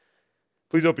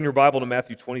Please open your Bible to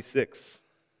Matthew 26.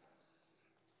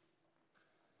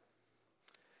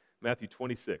 Matthew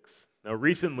 26. Now,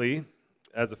 recently,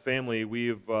 as a family,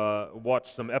 we've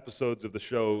watched some episodes of the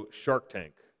show Shark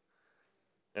Tank.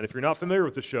 And if you're not familiar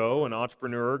with the show, an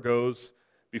entrepreneur goes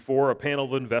before a panel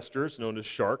of investors known as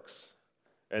sharks,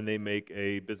 and they make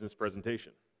a business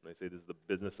presentation. They say, "This is the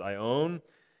business I own,"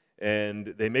 and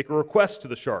they make a request to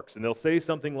the sharks, and they'll say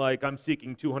something like, "I'm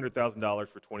seeking $200,000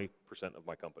 for 20% of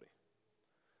my company."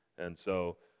 And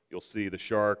so you'll see the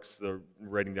sharks, they're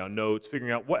writing down notes,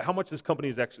 figuring out how much this company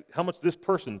is actually, how much this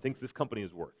person thinks this company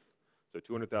is worth. So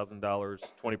 $200,000,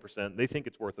 20%, they think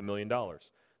it's worth $1 million. Then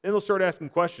they'll start asking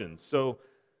questions. So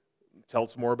tell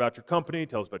us more about your company,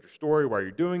 tell us about your story, why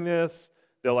you're doing this.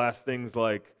 They'll ask things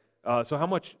like, so how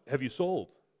much have you sold?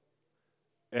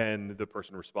 And the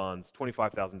person responds,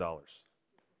 $25,000.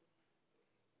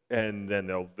 And then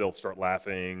they'll start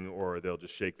laughing, or they'll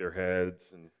just shake their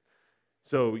heads. And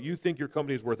so you think your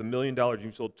company is worth $1 million,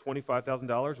 you sold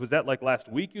 $25,000? Was that like last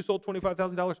week you sold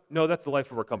 $25,000? No, that's the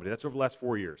life of our company. That's over the last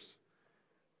 4 years.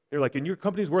 They're like, and your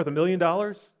company's worth $1 million?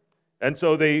 And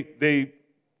so they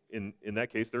in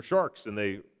that case, they're sharks, and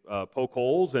they poke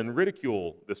holes and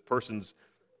ridicule this person's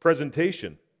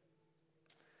presentation.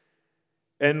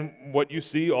 And what you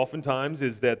see oftentimes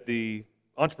is that the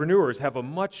entrepreneurs have a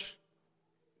much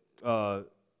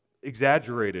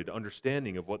exaggerated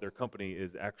understanding of what their company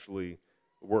is actually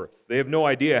worth. They have no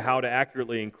idea how to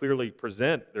accurately and clearly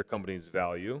present their company's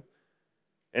value.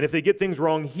 And if they get things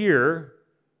wrong here,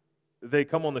 they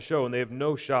come on the show and they have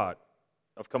no shot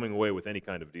of coming away with any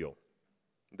kind of deal.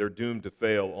 They're doomed to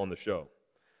fail on the show.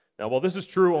 Now, while this is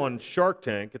true on Shark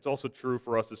Tank, it's also true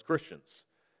for us as Christians.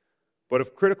 But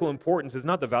of critical importance is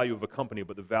not the value of a company,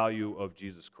 but the value of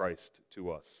Jesus Christ to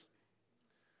us.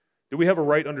 Do we have a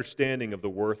right understanding of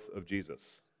the worth of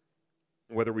Jesus?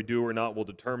 Whether we do or not will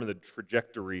determine the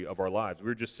trajectory of our lives. We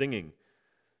were just singing,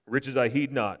 "Riches I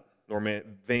heed not, nor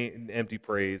vain empty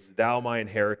praise. Thou my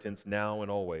inheritance now and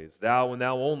always. Thou and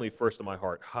thou only first in my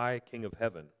heart. High King of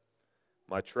heaven,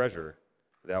 my treasure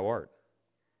thou art."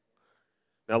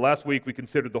 Now, last week we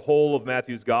considered the whole of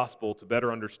Matthew's gospel to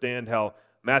better understand how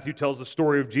Matthew tells the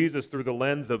story of Jesus through the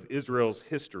lens of Israel's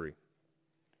history.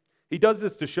 He does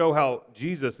this to show how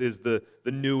Jesus is the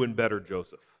new and better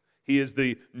Joseph. He is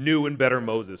the new and better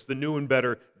Moses, the new and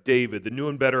better David, the new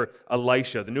and better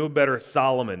Elisha, the new and better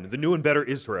Solomon, the new and better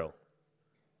Israel.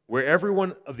 Where every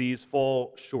one of these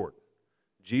fall short,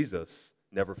 Jesus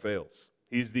never fails.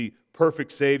 He's the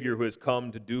perfect Savior who has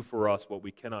come to do for us what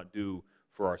we cannot do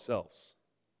for ourselves.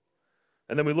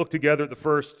 And then we look together at the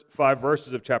first 5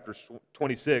 verses of chapter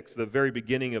 26, the very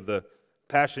beginning of the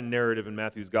Passion narrative in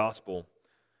Matthew's gospel.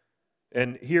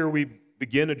 And here we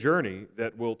begin a journey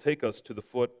that will take us to the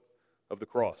foot of the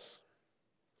cross.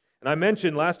 And I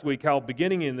mentioned last week how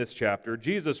beginning in this chapter,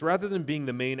 Jesus, rather than being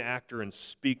the main actor and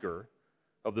speaker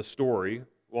of the story,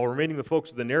 while remaining the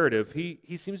focus of the narrative,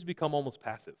 he seems to become almost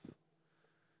passive.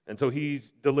 And so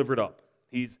he's delivered up.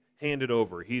 He's handed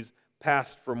over. He's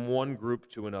passed from one group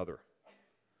to another.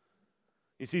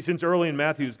 You see, since early in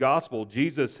Matthew's gospel,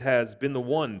 Jesus has been the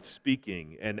one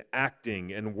speaking and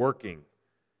acting and working.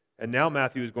 And now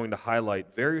Matthew is going to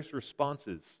highlight various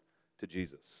responses to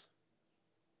Jesus.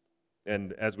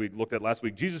 And as we looked at last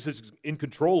week, Jesus is in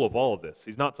control of all of this.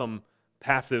 He's not some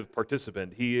passive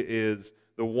participant. He is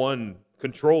the one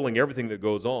controlling everything that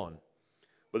goes on.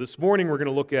 But this morning we're going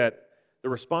to look at the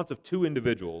response of 2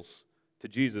 individuals to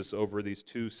Jesus over these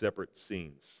 2 separate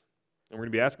scenes. And we're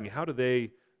going to be asking, how do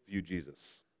they view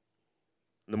Jesus?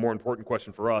 And the more important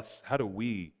question for us, how do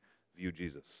we view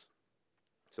Jesus?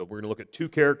 So we're going to look at 2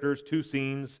 characters, 2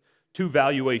 scenes, 2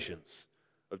 valuations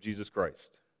of Jesus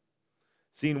Christ.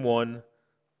 Scene 1,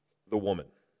 the woman.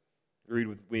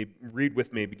 Read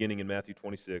with me beginning in Matthew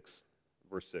 26,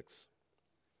 verse 6.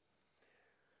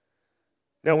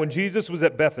 Now when Jesus was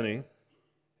at Bethany,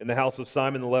 in the house of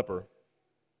Simon the leper,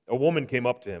 a woman came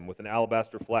up to him with an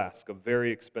alabaster flask of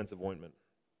very expensive ointment.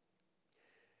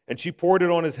 And she poured it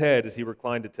on his head as he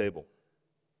reclined at table.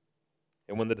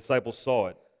 And when the disciples saw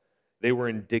it, they were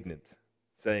indignant,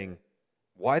 saying,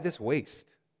 "Why this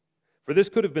waste? For this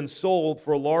could have been sold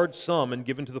for a large sum and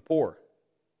given to the poor."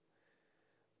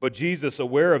 But Jesus,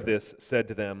 aware of this, said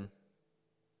to them,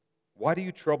 "Why do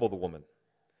you trouble the woman?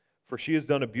 For she has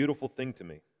done a beautiful thing to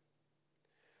me.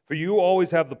 For you always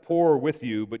have the poor with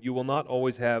you, but you will not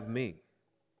always have me.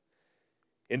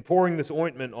 In pouring this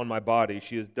ointment on my body,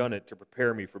 she has done it to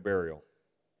prepare me for burial.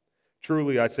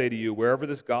 Truly, I say to you, wherever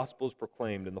this gospel is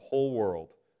proclaimed in the whole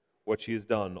world, what she has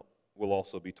done will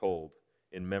also be told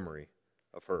in memory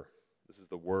of her." This is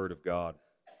the word of God.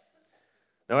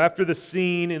 Now, after the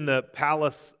scene in the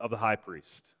palace of the high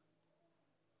priest,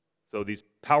 so these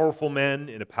powerful men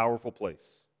in a powerful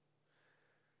place,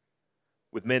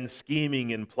 with men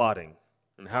scheming and plotting,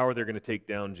 and how are they going to take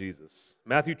down Jesus?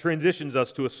 Matthew transitions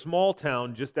us to a small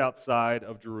town just outside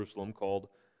of Jerusalem called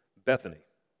Bethany,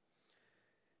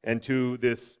 and to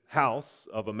this house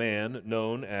of a man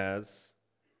known as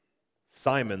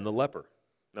Simon the leper.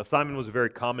 Now, Simon was a very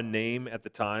common name at the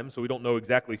time, so we don't know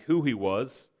exactly who he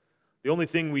was. The only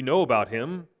thing we know about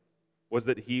him was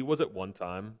that he was at one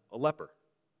time a leper.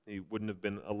 He wouldn't have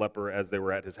been a leper as they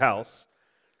were at his house.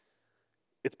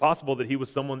 It's possible that he was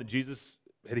someone that Jesus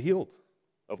had healed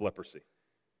of leprosy.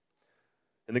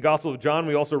 In the Gospel of John,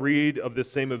 we also read of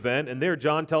this same event, and there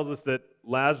John tells us that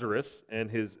Lazarus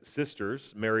and his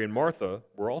sisters, Mary and Martha,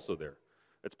 were also there.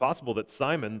 It's possible that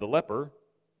Simon the leper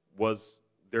was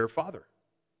their father.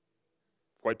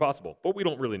 Quite possible, but we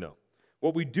don't really know.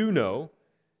 What we do know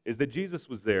is that Jesus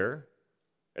was there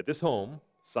at this home,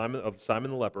 Simon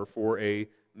the leper, for a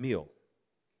meal.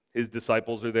 His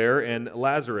disciples are there, and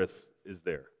Lazarus is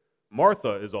there.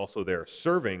 Martha is also there,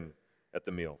 serving at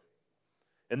the meal.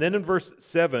 And then in verse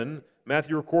 7,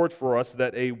 Matthew records for us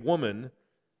that a woman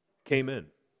came in.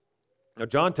 Now,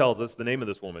 John tells us the name of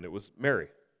this woman. It was Mary,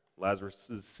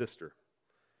 Lazarus' sister.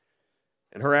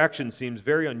 And her action seems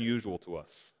very unusual to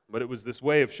us, but it was this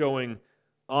way of showing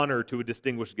honor to a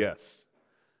distinguished guest.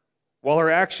 While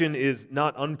her action is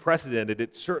not unprecedented,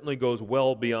 it certainly goes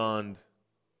well beyond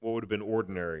what would have been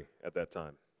ordinary at that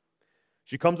time.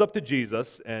 She comes up to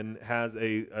Jesus and has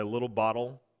a little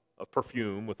bottle of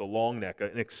perfume with a long neck,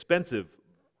 an expensive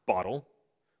bottle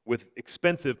with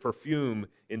expensive perfume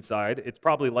inside. It's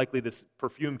probably likely this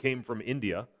perfume came from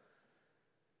India.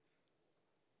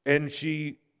 And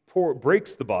she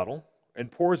breaks the bottle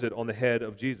and pours it on the head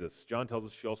of Jesus. John tells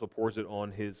us she also pours it on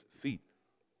his feet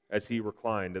as he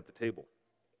reclined at the table.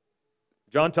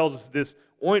 John tells us this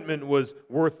ointment was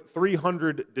worth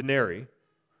 300 denarii,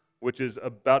 which is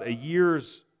about a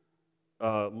year's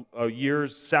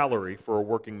salary for a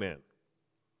working man.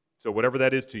 So whatever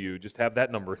that is to you, just have that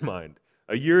number in mind.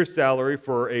 A year's salary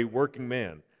for a working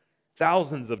man.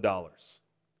 Thousands of dollars.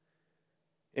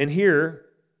 And here,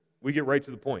 we get right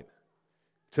to the point.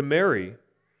 To Mary,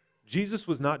 Jesus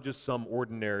was not just some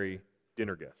ordinary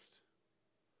dinner guest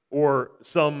or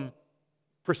some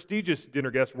prestigious dinner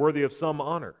guest worthy of some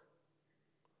honor.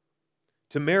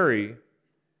 To Mary,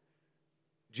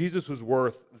 Jesus was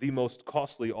worth the most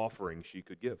costly offering she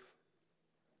could give.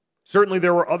 Certainly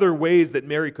there were other ways that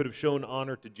Mary could have shown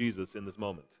honor to Jesus in this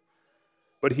moment.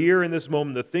 But here in this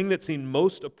moment, the thing that seemed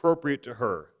most appropriate to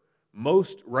her,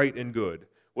 most right and good,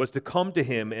 was to come to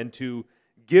him and to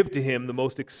give to him the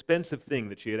most expensive thing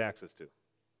that she had access to.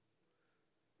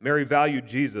 Mary valued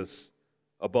Jesus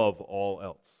above all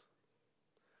else.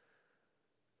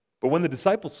 But when the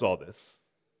disciples saw this,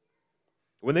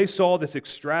 when they saw this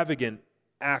extravagant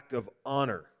act of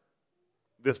honor,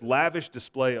 this lavish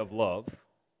display of love,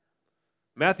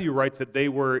 Matthew writes that they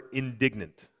were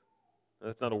indignant.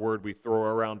 That's not a word we throw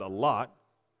around a lot.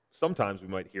 Sometimes we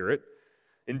might hear it.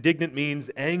 Indignant means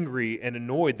angry and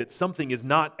annoyed that something is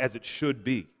not as it should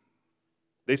be.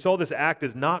 They saw this act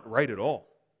as not right at all.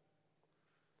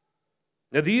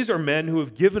 Now, these are men who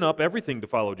have given up everything to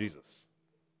follow Jesus.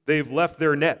 They've left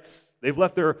their nets. They've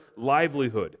left their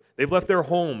livelihood. They've left their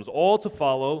homes, all to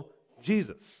follow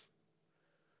Jesus.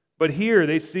 But here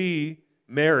they see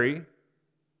Mary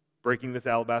breaking this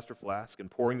alabaster flask and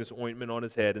pouring this ointment on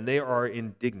his head, and they are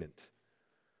indignant.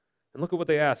 And look at what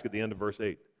they ask at the end of verse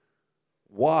 8.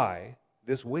 Why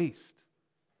this waste?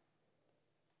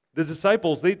 The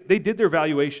disciples, they did their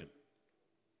valuation.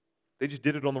 They just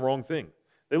did it on the wrong thing.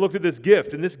 They looked at this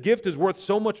gift, and this gift is worth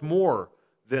so much more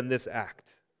than this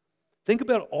act. Think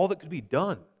about all that could be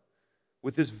done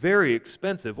with this very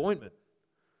expensive ointment.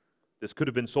 This could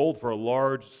have been sold for a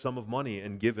large sum of money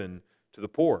and given to the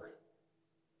poor.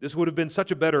 This would have been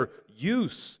such a better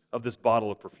use of this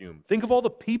bottle of perfume. Think of all the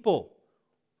people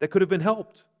that could have been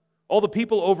helped. All the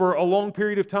people over a long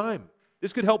period of time.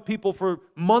 This could help people for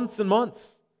months and months.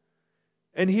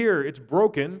 And here it's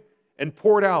broken and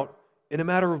poured out in a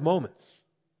matter of moments.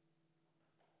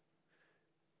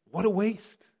 What a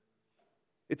waste.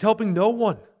 It's helping no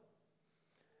one.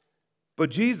 But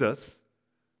Jesus,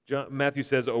 Matthew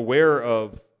says, aware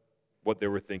of what they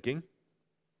were thinking,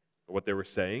 what they were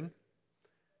saying,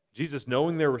 Jesus,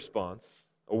 knowing their response,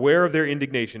 aware of their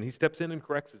indignation, he steps in and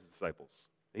corrects his disciples.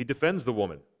 He defends the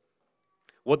woman.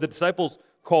 What the disciples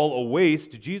call a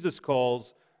waste, Jesus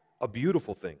calls a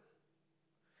beautiful thing.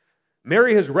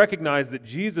 Mary has recognized that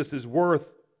Jesus is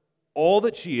worth all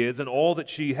that she is and all that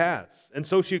she has. And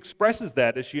so she expresses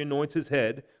that as she anoints his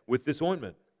head with this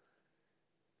ointment.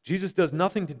 Jesus does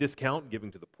nothing to discount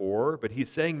giving to the poor, but he's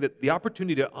saying that the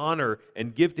opportunity to honor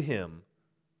and give to him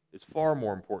is far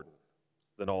more important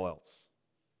than all else.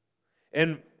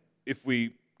 And if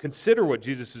we consider what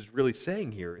Jesus is really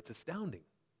saying here, it's astounding.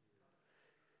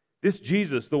 This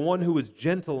Jesus, the one who is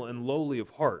gentle and lowly of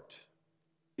heart,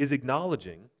 is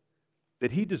acknowledging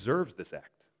that he deserves this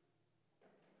act.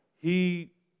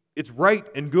 It's right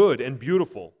and good and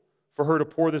beautiful for her to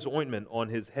pour this ointment on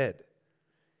his head.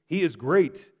 He is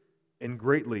great and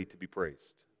greatly to be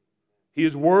praised. He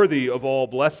is worthy of all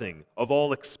blessing, of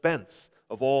all expense,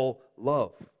 of all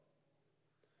love.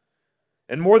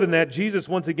 And more than that, Jesus,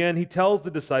 once again, he tells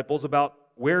the disciples about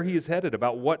where he is headed,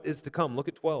 about what is to come. Look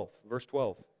at verse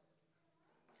 12.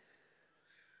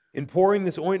 In pouring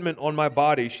this ointment on my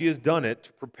body, she has done it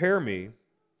to prepare me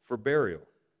for burial.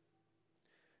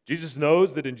 Jesus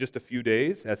knows that in just a few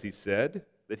days, as he said,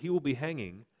 that he will be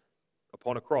hanging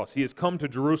upon a cross. He has come to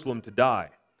Jerusalem to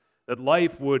die, that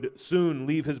life would soon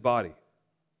leave his body.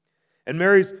 And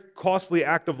Mary's costly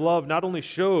act of love not only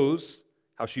shows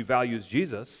how she values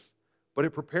Jesus, but it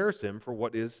prepares him for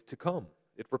what is to come.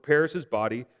 It prepares his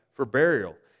body for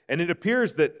burial. And it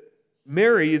appears that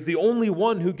Mary is the only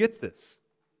one who gets this.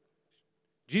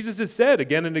 Jesus has said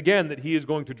again and again that he is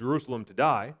going to Jerusalem to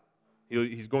die.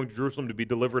 He's going to Jerusalem to be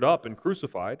delivered up and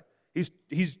crucified.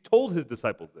 He's told his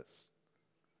disciples this.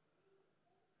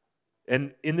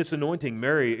 And in this anointing,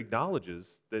 Mary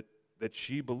acknowledges that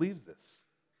she believes this.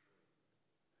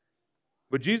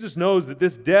 But Jesus knows that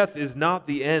this death is not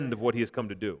the end of what he has come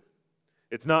to do.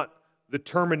 It's not the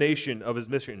termination of his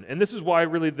mission. And this is why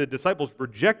really the disciples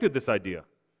rejected this idea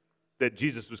that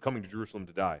Jesus was coming to Jerusalem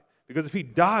to die. Because if he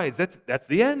dies, that's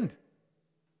the end.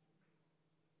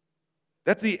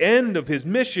 That's the end of his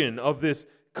mission, of this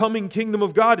coming kingdom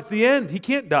of God. It's the end. He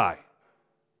can't die.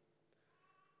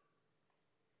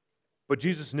 But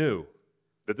Jesus knew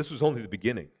that this was only the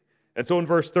beginning. And so in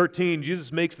verse 13,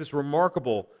 Jesus makes this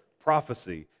remarkable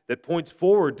prophecy that points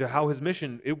forward to how his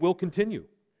mission, it will continue.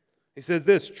 He says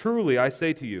this, truly I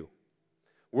say to you,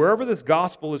 wherever this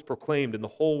gospel is proclaimed in the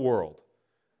whole world,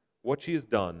 what she has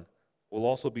done will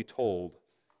also be told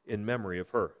in memory of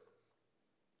her.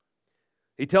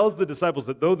 He tells the disciples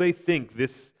that though they think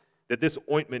that this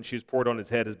ointment she's poured on his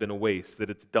head has been a waste, that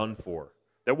it's done for,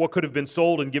 that what could have been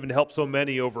sold and given to help so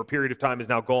many over a period of time is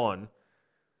now gone,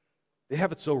 they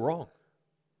have it so wrong.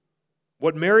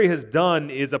 What Mary has done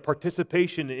is a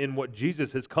participation in what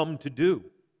Jesus has come to do.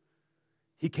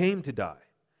 He came to die.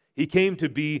 He came to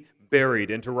be buried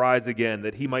and to rise again,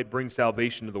 that he might bring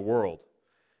salvation to the world.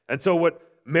 And so what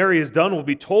Mary has done will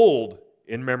be told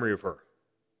in memory of her.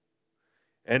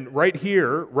 And right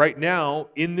here, right now,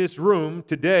 in this room,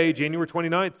 today, January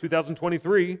 29th,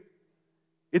 2023,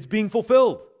 it's being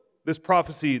fulfilled, this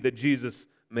prophecy that Jesus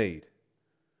made.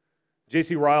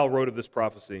 J.C. Ryle wrote of this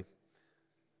prophecy,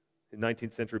 a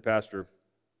 19th century pastor,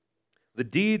 the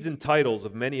deeds and titles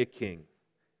of many a king,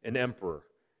 an emperor,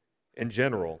 and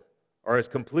general are as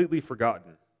completely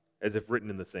forgotten as if written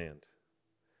in the sand.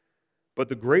 But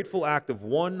the grateful act of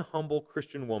one humble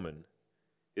Christian woman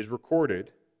is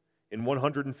recorded in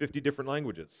 150 different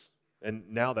languages, and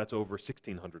now that's over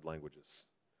 1,600 languages.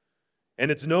 And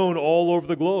it's known all over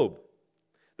the globe.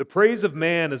 The praise of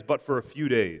man is but for a few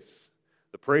days.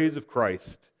 The praise of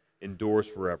Christ endures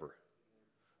forever.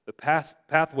 The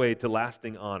pathway to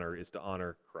lasting honor is to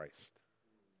honor Christ.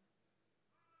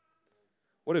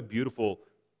 What a beautiful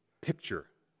picture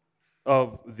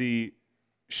of the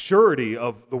surety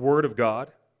of the Word of God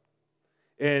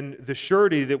and the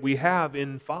surety that we have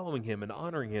in following Him and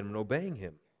honoring Him and obeying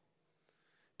Him.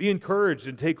 Be encouraged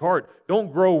and take heart.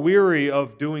 Don't grow weary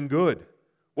of doing good.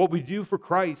 What we do for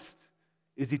Christ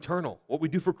is eternal. What we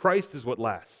do for Christ is what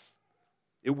lasts.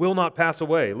 It will not pass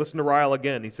away. Listen to Ryle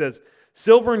again. He says,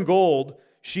 silver and gold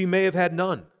she may have had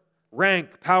none.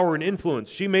 Rank, power, and influence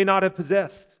she may not have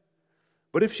possessed.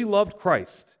 But if she loved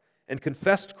Christ and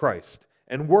confessed Christ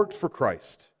and worked for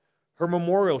Christ, her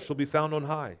memorial shall be found on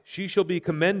high. She shall be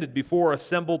commended before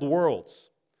assembled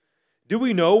worlds. Do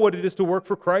we know what it is to work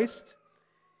for Christ?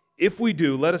 If we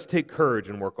do, let us take courage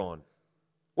and work on.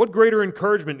 What greater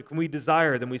encouragement can we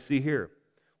desire than we see here?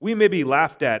 We may be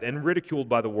laughed at and ridiculed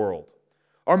by the world.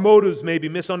 Our motives may be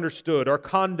misunderstood. Our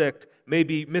conduct may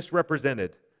be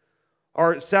misrepresented.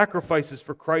 Our sacrifices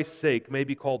for Christ's sake may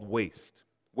be called waste.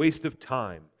 Waste of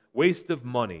time, waste of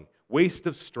money, waste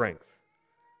of strength.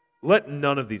 Let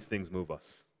none of these things move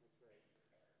us.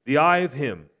 The eye of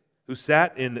Him who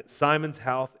sat in Simon's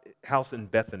house in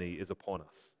Bethany is upon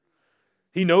us.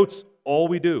 He notes all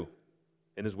we do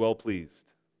and is well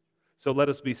pleased. So let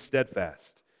us be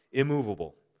steadfast,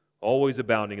 immovable, always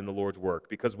abounding in the Lord's work,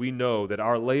 because we know that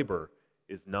our labor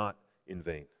is not in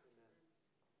vain.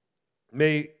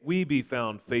 May we be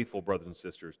found faithful, brothers and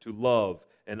sisters, to love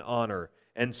and honor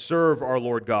and serve our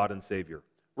Lord God and Savior,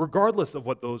 regardless of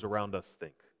what those around us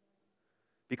think,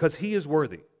 because He is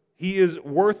worthy. He is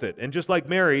worth it. And just like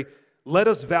Mary, let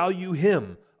us value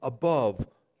Him above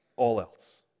all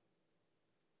else.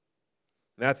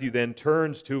 Matthew then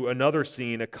turns to another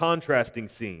scene, a contrasting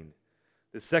scene.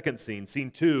 The second scene, scene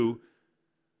 2.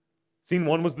 Scene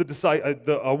 1 was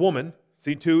a woman.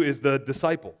 Scene 2 is the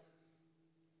disciple.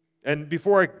 And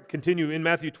before I continue, in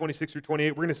Matthew 26 through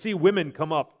 28, we're going to see women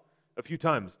come up a few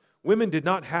times. Women did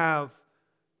not have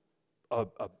a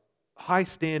high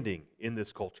standing in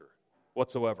this culture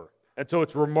whatsoever. And so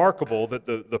it's remarkable that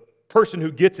the person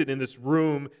who gets it in this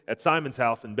room at Simon's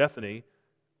house in Bethany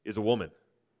is a woman.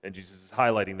 And Jesus is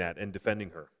highlighting that and defending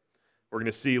her. We're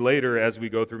going to see later as we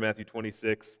go through Matthew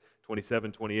 26,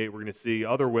 27, 28, we're going to see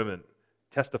other women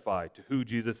testify to who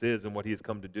Jesus is and what He has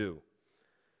come to do.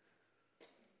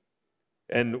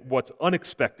 And what's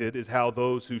unexpected is how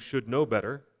those who should know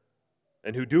better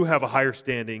and who do have a higher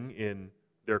standing in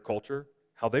their culture,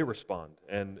 how they respond.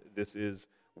 And this is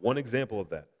one example of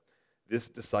that. This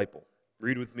disciple.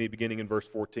 Read with me beginning in verse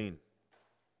 14.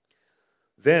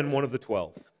 Then one of the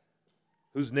 12,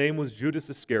 whose name was Judas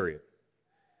Iscariot,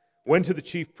 went to the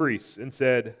chief priests and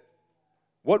said,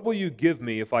 "What will you give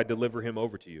me if I deliver him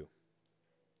over to you?"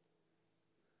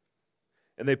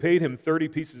 And they paid him 30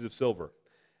 pieces of silver.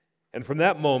 And from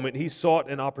that moment he sought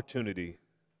an opportunity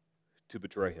to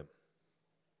betray him.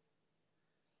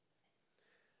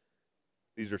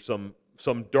 These are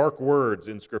some dark words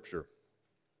in Scripture.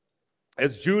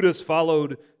 As Judas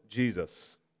followed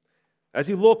Jesus, as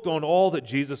he looked on all that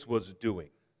Jesus was doing,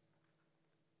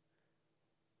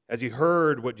 as he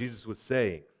heard what Jesus was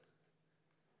saying,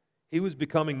 he was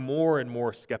becoming more and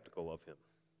more skeptical of him.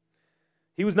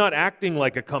 He was not acting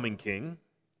like a coming king,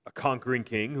 a conquering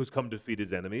king who's come to defeat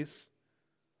his enemies.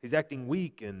 He's acting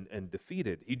weak and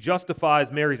defeated. He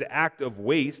justifies Mary's act of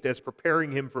waste as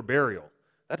preparing him for burial.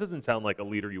 That doesn't sound like a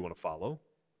leader you want to follow.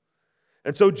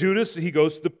 And so Judas, he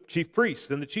goes to the chief priests,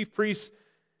 and the chief priests,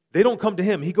 they don't come to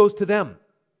him, he goes to them.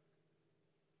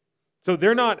 So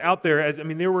they're not out there,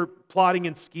 they were plotting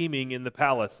and scheming in the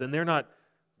palace, and they're not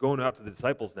going out to the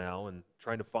disciples now and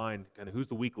trying to find kind of who's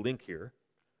the weak link here,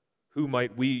 who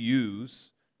might we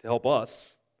use to help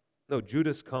us. No,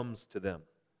 Judas comes to them.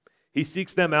 He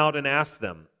seeks them out and asks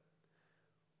them,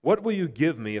 "What will you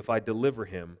give me if I deliver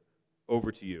him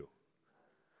over to you?"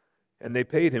 And they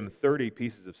paid him 30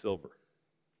 pieces of silver.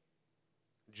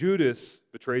 Judas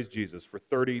betrays Jesus for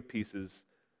 30 pieces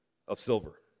of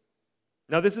silver.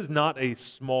 Now, this is not a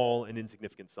small and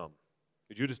insignificant sum.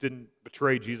 Judas didn't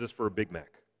betray Jesus for a Big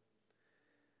Mac.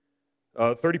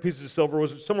 30 pieces of silver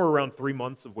was somewhere around 3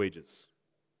 months of wages.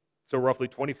 So roughly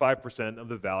 25% of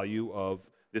the value of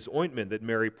this ointment that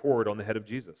Mary poured on the head of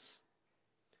Jesus.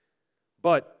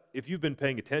 But if you've been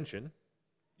paying attention,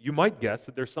 you might guess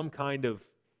that there's some kind of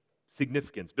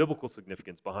significance, biblical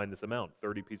significance behind this amount,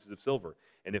 30 pieces of silver.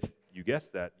 And if you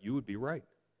guessed that, you would be right.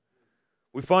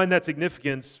 We find that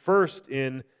significance first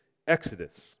in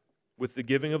Exodus, with the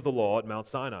giving of the law at Mount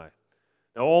Sinai.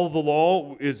 Now, all of the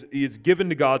law is given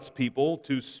to God's people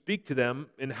to speak to them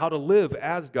in how to live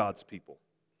as God's people.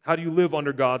 How do you live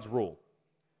under God's rule?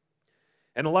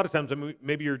 And a lot of times,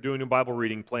 maybe you're doing a Bible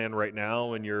reading plan right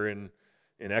now, and you're in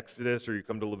Exodus, or you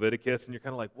come to Leviticus, and you're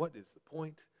kind of like, what is the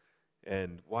point?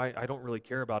 And why? I don't really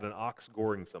care about an ox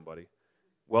goring somebody.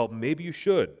 Well, maybe you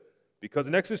should, because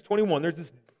in Exodus 21, there's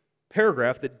this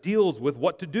paragraph that deals with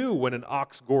what to do when an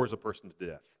ox gores a person to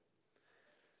death.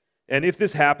 And if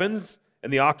this happens,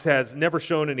 and the ox has never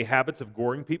shown any habits of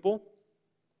goring people,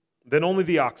 then only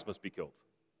the ox must be killed.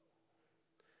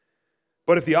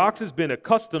 But if the ox has been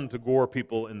accustomed to gore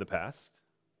people in the past,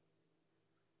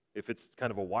 if it's kind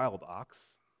of a wild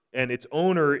ox, and its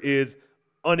owner is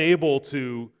unable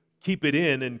to keep it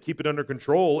in and keep it under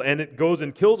control, and it goes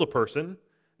and kills a person,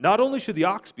 not only should the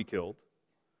ox be killed,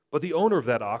 but the owner of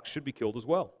that ox should be killed as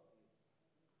well.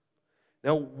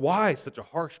 Now, why such a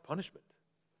harsh punishment?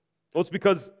 Well, it's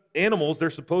because animals, they're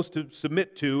supposed to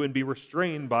submit to and be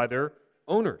restrained by their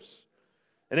owners.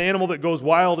 An animal that goes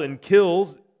wild and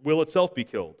kills will itself be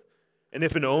killed. And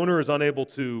if an owner is unable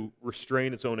to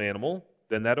restrain its own animal,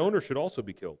 then that owner should also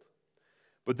be killed.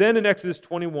 But then in Exodus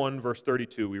 21, verse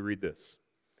 32, we read this.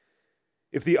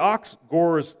 If the ox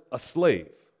gores a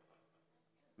slave,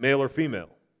 male or female,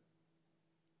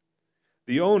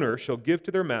 the owner shall give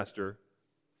to their master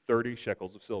 30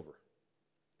 shekels of silver,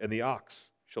 and the ox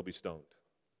shall be stoned.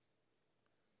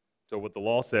 So what the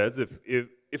law says,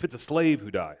 if it's a slave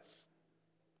who dies,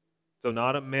 So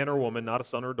not a man or woman, not a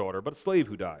son or daughter, but a slave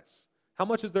who dies. How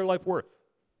much is their life worth?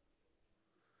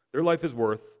 Their life is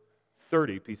worth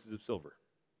 30 pieces of silver.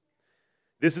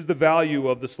 This is the value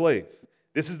of the slave.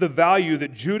 This is the value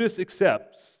that Judas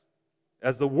accepts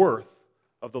as the worth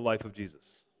of the life of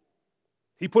Jesus.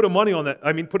 He put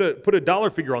put a dollar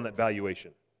figure on that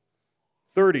valuation.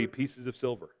 30 pieces of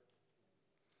silver.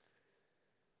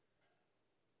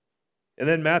 And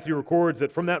then Matthew records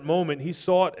that from that moment he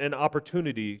sought an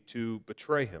opportunity to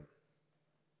betray him.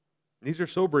 And these are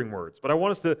sobering words, but I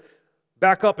want us to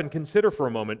back up and consider for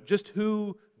a moment just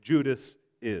who Judas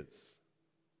is.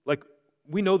 Like,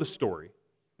 we know the story.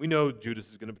 We know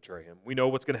Judas is going to betray him. We know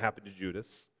what's going to happen to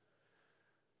Judas.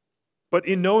 But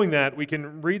in knowing that, we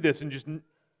can read this and just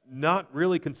not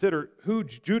really consider who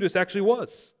Judas actually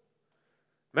was.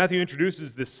 Matthew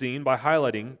introduces this scene by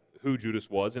highlighting who Judas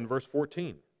was in verse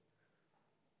 14.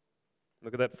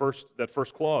 Look at that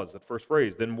first clause, that first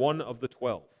phrase, then one of the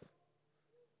 12.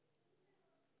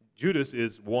 Judas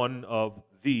is one of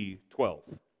the 12.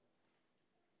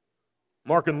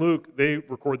 Mark and Luke, they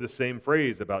record the same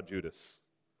phrase about Judas.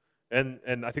 And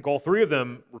I think all three of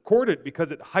them record it because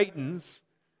it heightens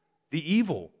the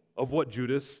evil of what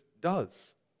Judas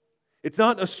does. It's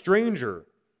not a stranger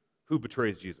who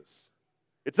betrays Jesus.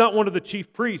 It's not one of the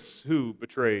chief priests who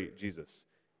betray Jesus.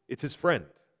 It's his friend.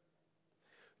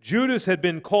 Judas had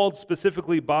been called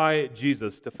specifically by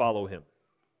Jesus to follow him.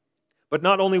 But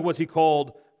not only was he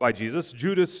called by Jesus,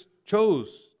 Judas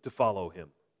chose to follow him.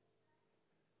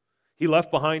 He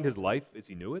left behind his life as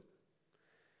he knew it.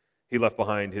 He left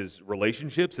behind his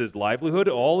relationships, his livelihood,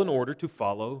 all in order to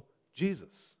follow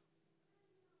Jesus.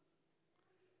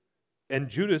 And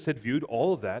Judas had viewed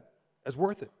all of that as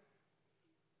worth it.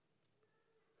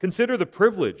 Consider the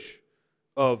privilege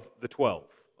of the 12,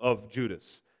 of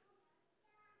Judas.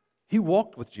 He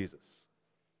walked with Jesus.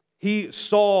 He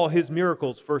saw his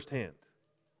miracles firsthand.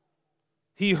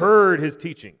 He heard his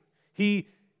teaching. He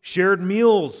shared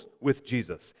meals with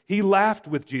Jesus. He laughed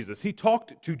with Jesus. He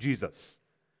talked to Jesus.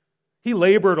 He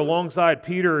labored alongside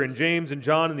Peter and James and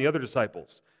John and the other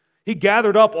disciples. He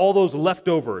gathered up all those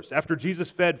leftovers after Jesus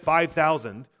fed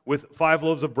 5,000 with 5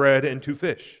 loaves of bread and 2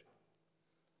 fish.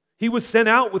 He was sent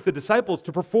out with the disciples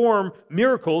to perform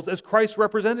miracles as Christ's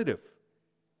representative.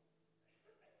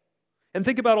 And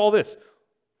think about all this.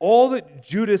 All that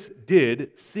Judas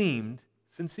did seemed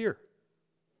sincere.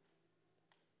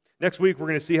 Next week, we're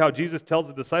going to see how Jesus tells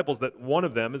the disciples that one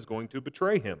of them is going to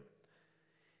betray him.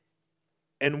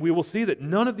 And we will see that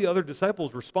none of the other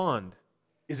disciples respond,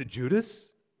 "Is it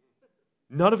Judas?"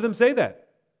 None of them say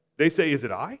that. They say, "Is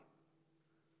it I?"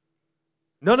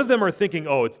 None of them are thinking,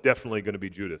 "Oh, it's definitely going to be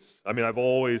Judas. I mean, I've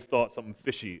always thought something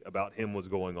fishy about him was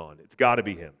going on. It's got to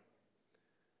be him."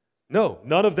 No,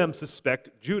 none of them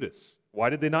suspect Judas. Why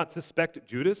did they not suspect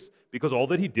Judas? Because all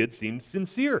that he did seemed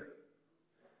sincere.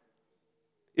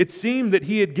 It seemed that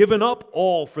he had given up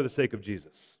all for the sake of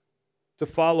Jesus, to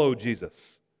follow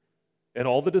Jesus. And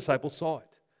all the disciples saw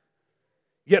it.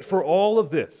 Yet for all of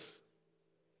this,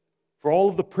 for all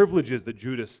of the privileges that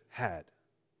Judas had,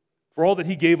 for all that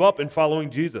he gave up in following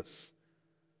Jesus,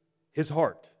 his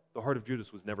heart, the heart of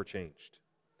Judas, was never changed.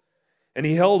 And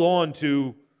he held on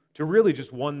to really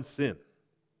just one sin.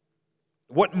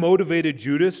 What motivated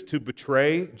Judas to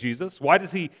betray Jesus? Why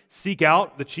does he seek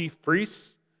out the chief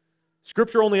priests?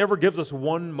 Scripture only ever gives us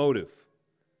one motive.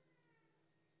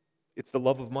 It's the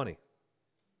love of money.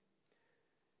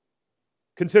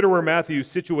 Consider where Matthew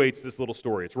situates this little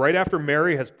story. It's right after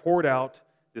Mary has poured out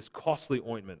this costly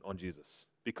ointment on Jesus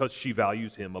because she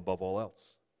values him above all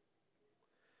else.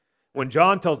 When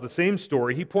John tells the same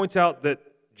story, he points out that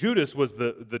Judas was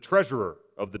the treasurer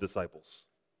of the disciples.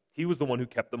 He was the one who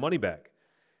kept the money bag.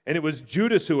 And it was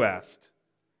Judas who asked,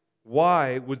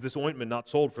 "Why was this ointment not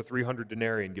sold for 300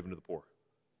 denarii and given to the poor?"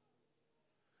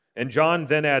 And John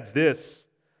then adds this.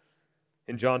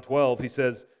 In John 12, he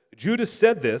says, "Judas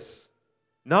said this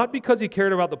not because he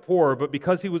cared about the poor, but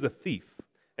because he was a thief.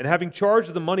 And having charge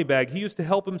of the money bag, he used to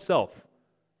help himself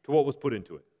to what was put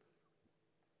into it."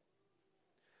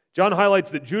 John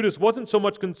highlights that Judas wasn't so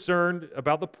much concerned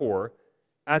about the poor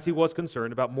as he was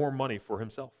concerned about more money for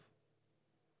himself.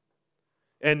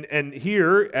 And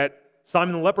here at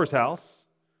Simon the leper's house,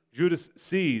 Judas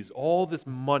sees all this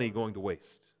money going to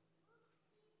waste.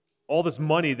 All this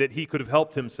money that he could have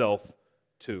helped himself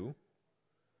to.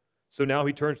 So now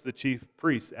he turns to the chief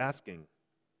priests asking,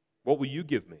 "What will you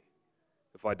give me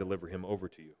if I deliver him over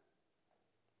to you?"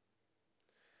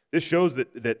 This shows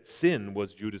that sin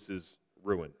was Judas's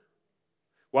ruin.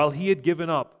 While he had given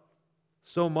up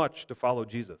so much to follow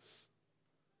Jesus,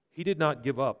 he did not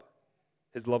give up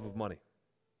his love of money.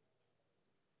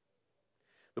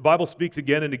 The Bible speaks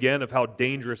again and again of how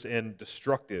dangerous and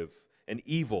destructive and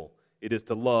evil it is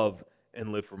to love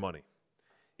and live for money.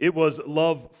 It was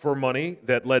love for money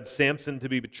that led Samson to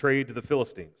be betrayed to the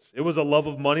Philistines. It was a love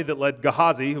of money that led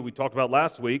Gehazi, who we talked about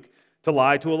last week, to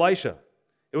lie to Elisha.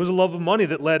 It was a love of money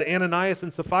that led Ananias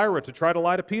and Sapphira to try to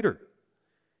lie to Peter.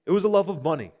 It was a love of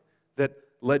money that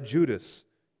led Judas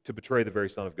to betray the very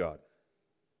Son of God.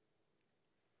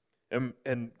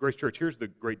 And Grace Church, here's the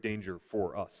great danger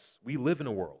for us. We live in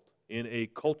a world, in a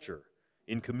culture,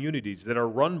 in communities that are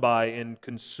run by and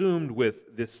consumed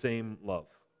with this same love.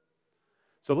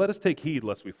 So let us take heed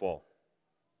lest we fall.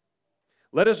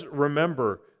 Let us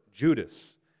remember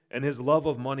Judas and his love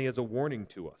of money as a warning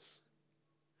to us.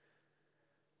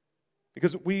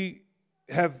 Because we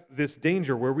have this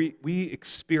danger where we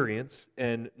experience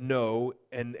and know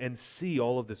and see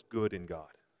all of this good in God.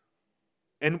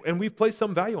 And we've placed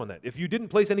some value on that. If you didn't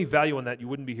place any value on that, you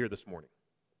wouldn't be here this morning.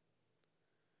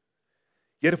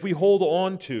 Yet if we hold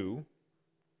on to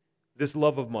this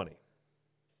love of money,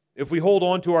 if we hold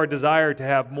on to our desire to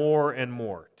have more and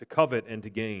more, to covet and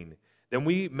to gain, then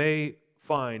we may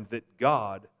find that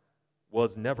God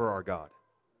was never our God.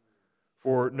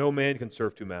 For no man can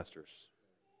serve two masters.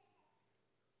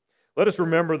 Let us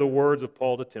remember the words of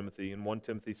Paul to Timothy in 1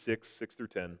 Timothy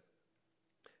 6:6-10.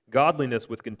 Godliness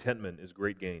with contentment is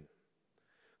great gain.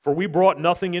 For we brought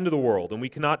nothing into the world, and we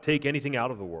cannot take anything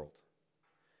out of the world.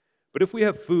 But if we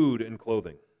have food and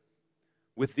clothing,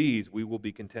 with these we will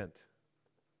be content.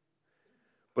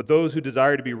 But those who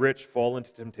desire to be rich fall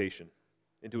into temptation,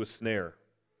 into a snare,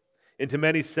 into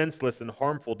many senseless and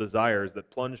harmful desires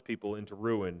that plunge people into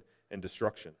ruin and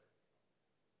destruction.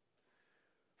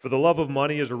 For the love of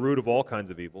money is a root of all kinds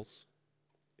of evils.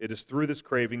 It is through this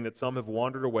craving that some have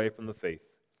wandered away from the faith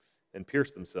and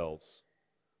pierced themselves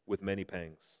with many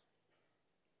pangs.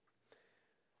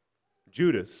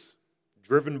 Judas,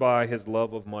 driven by his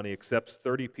love of money, accepts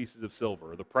 30 pieces of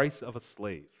silver, the price of a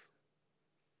slave,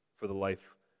 for the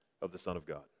life of the Son of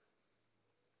God.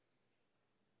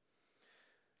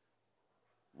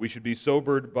 We should be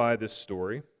sobered by this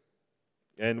story,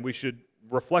 and we should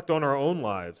reflect on our own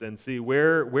lives and see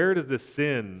where does this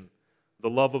sin, the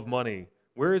love of money,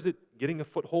 where is it getting a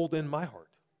foothold in my heart?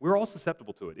 We're all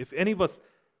susceptible to it. If any of us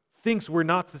thinks we're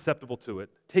not susceptible to it,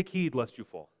 take heed lest you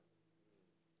fall.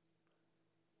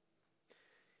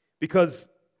 Because,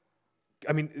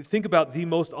 think about the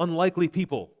most unlikely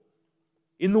people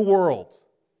in the world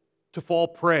to fall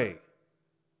prey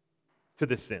to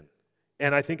this sin.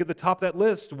 And I think at the top of that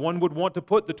list, one would want to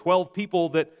put the 12 people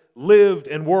that lived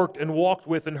and worked and walked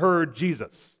with and heard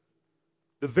Jesus,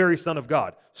 the very Son of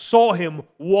God, saw him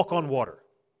walk on water.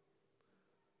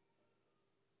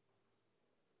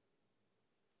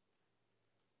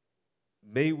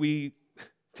 May we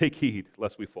take heed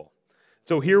lest we fall.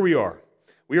 So here we are.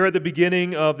 We are at the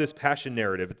beginning of this passion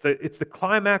narrative. It's the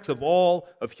climax of all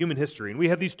of human history. And we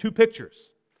have these two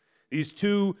pictures, these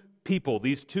two people,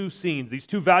 these two scenes, these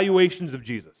two valuations of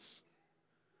Jesus.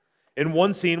 In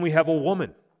one scene, we have a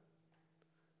woman,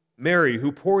 Mary,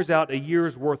 who pours out a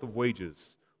year's worth of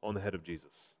wages on the head of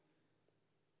Jesus.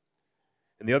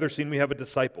 In the other scene, we have a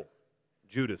disciple,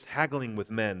 Judas, haggling with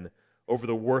men over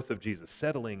the worth of Jesus,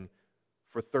 settling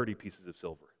for 30 pieces of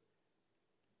silver.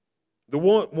 The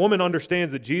woman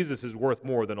understands that Jesus is worth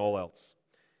more than all else.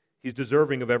 He's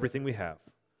deserving of everything we have,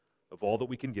 of all that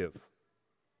we can give.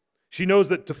 She knows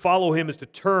that to follow him is to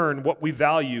turn what we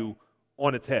value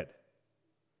on its head.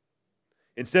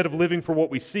 Instead of living for what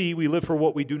we see, we live for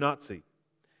what we do not see.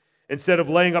 Instead of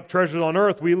laying up treasures on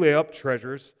earth, we lay up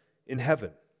treasures in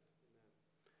heaven.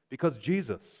 Because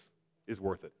Jesus is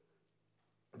worth it.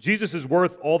 Jesus is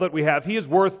worth all that we have. He is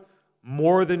worth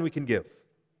more than we can give,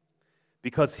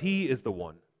 because he is the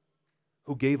one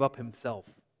who gave up himself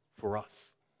for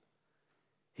us.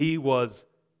 He was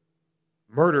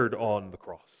murdered on the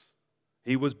cross.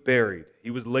 He was buried.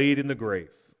 He was laid in the grave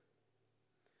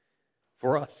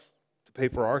for us to pay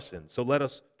for our sins. So let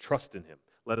us trust in him.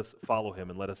 Let us follow him,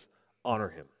 and let us honor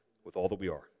him with all that we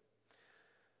are.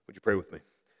 Would you pray with me?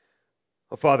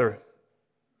 Oh, Father,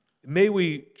 may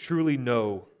we truly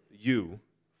know you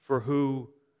for who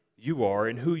you are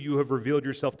and who you have revealed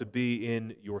yourself to be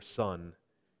in your Son,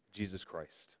 Jesus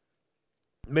Christ.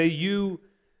 May you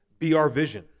be our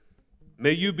vision.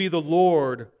 May you be the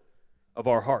Lord of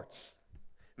our hearts.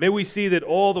 May we see that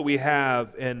all that we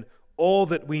have and all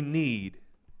that we need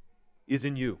is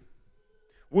in you.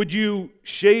 Would you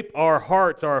shape our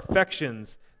hearts, our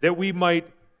affections, that we might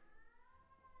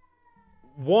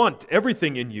want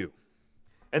everything in you?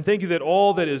 And thank you that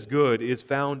all that is good is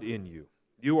found in you.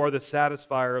 You are the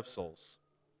satisfier of souls.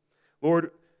 Lord,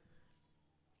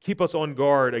 Keep us on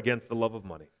guard against the love of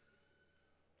money.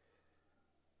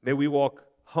 May we walk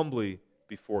humbly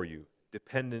before you,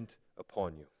 dependent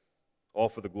upon you, all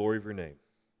for the glory of your name.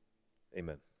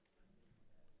 Amen.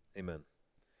 Amen.